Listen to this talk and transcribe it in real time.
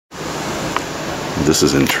This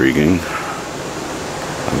is intriguing.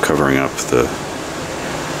 I'm covering up the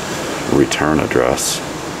return address,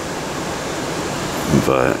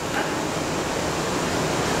 but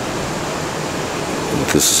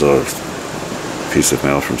this is a piece of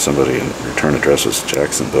mail from somebody, and return address is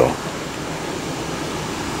Jacksonville.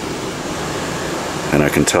 And I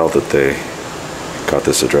can tell that they got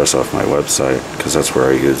this address off my website, because that's where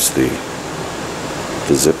I used the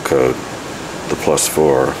zip code, the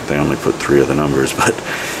 +4. They only put 3 of the numbers, but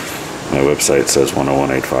my website says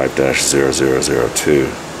 10185-0002.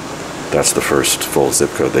 That's the first full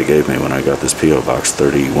zip code they gave me when I got this P.O. box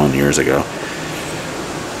 31 years ago.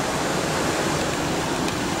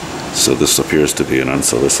 So this appears to be an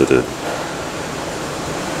unsolicited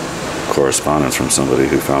correspondence from somebody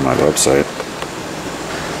who found my website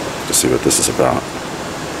to see what this is about.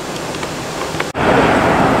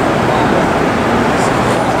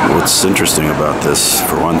 What's interesting about this,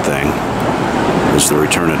 for one thing, is the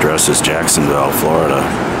return address is Jacksonville, Florida,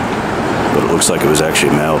 but it looks like it was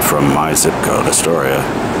actually mailed from my zip code, Astoria,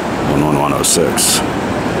 11106.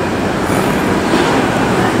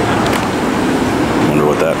 Wonder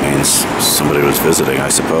what that means. Somebody was visiting, I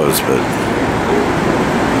suppose, but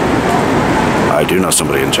I do know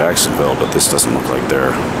somebody in Jacksonville, but this doesn't look like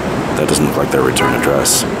their return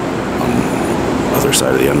address on the other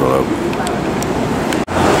side of the envelope.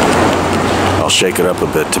 I'll shake it up a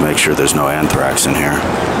bit to make sure there's no anthrax in here.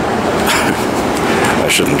 I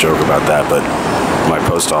shouldn't joke about that, but my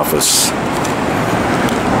post office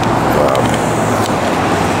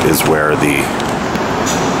is where the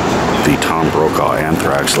Tom Brokaw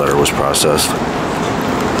anthrax letter was processed.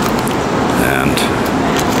 And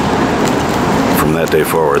from that day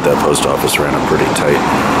forward, that post office ran a pretty tight,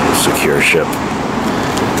 secure ship.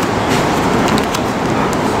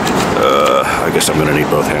 I guess I'm going to need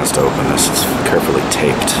both hands to open this. It's carefully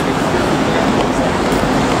taped.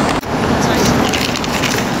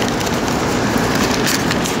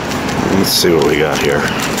 Let's see what we got here.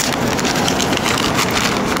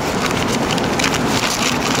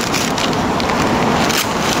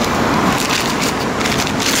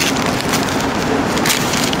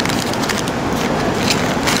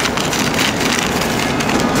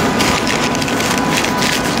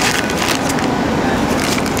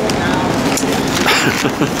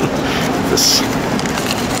 This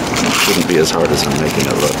shouldn't be as hard as I'm making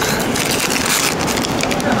it look.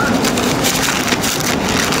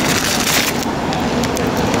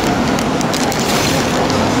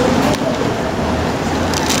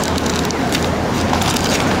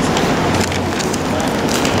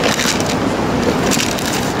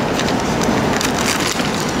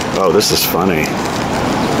 Oh, this is funny.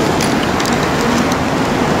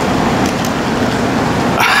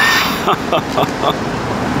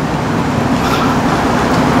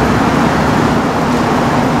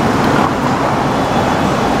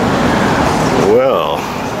 Well,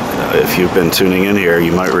 if you've been tuning in here,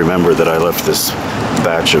 you might remember that I left this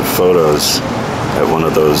batch of photos at one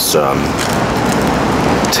of those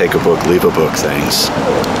take a book, leave a book things.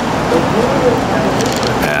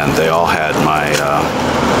 And they all had my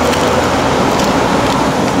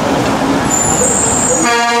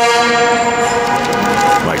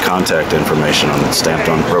contact information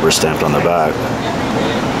rubber stamped on the back.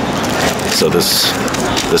 So this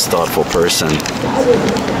thoughtful person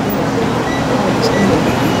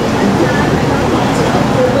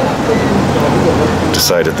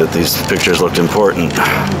decided that these pictures looked important,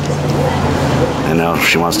 and now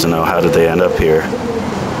she wants to know, how did they end up here?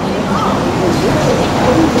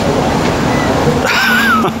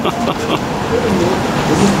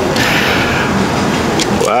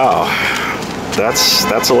 Wow.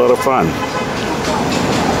 That's a lot of fun.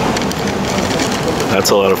 That's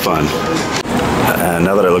a lot of fun. And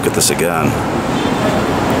now that I look at this again,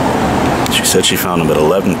 she said she found them at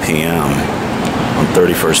 11 p.m. on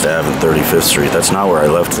 31st Ave and 35th Street. That's not where I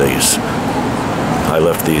left these. I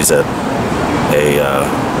left these at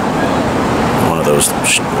one of those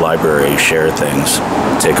library share things.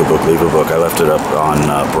 Take a book, leave a book. I left it up on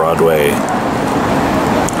Broadway,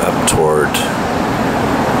 up toward,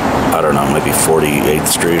 I don't know, maybe 48th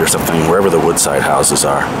Street or something, wherever the Woodside houses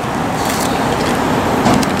are.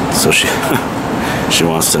 So she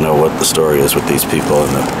wants to know what the story is with these people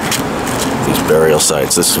and these burial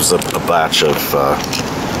sites. This was a batch of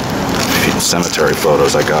cemetery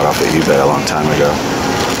photos I got off of eBay a long time ago,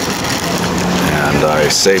 and I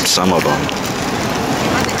saved some of them,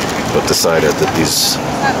 but decided that these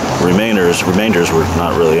remainders were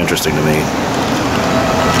not really interesting to me.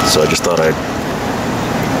 So I just thought I'd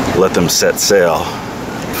let them set sail,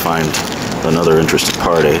 find another interested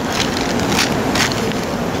party,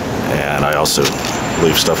 And I also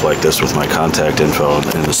leave stuff like this with my contact info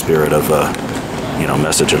in the spirit of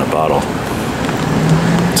message in a bottle,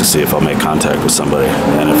 to see if I'll make contact with somebody,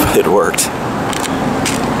 and if it worked.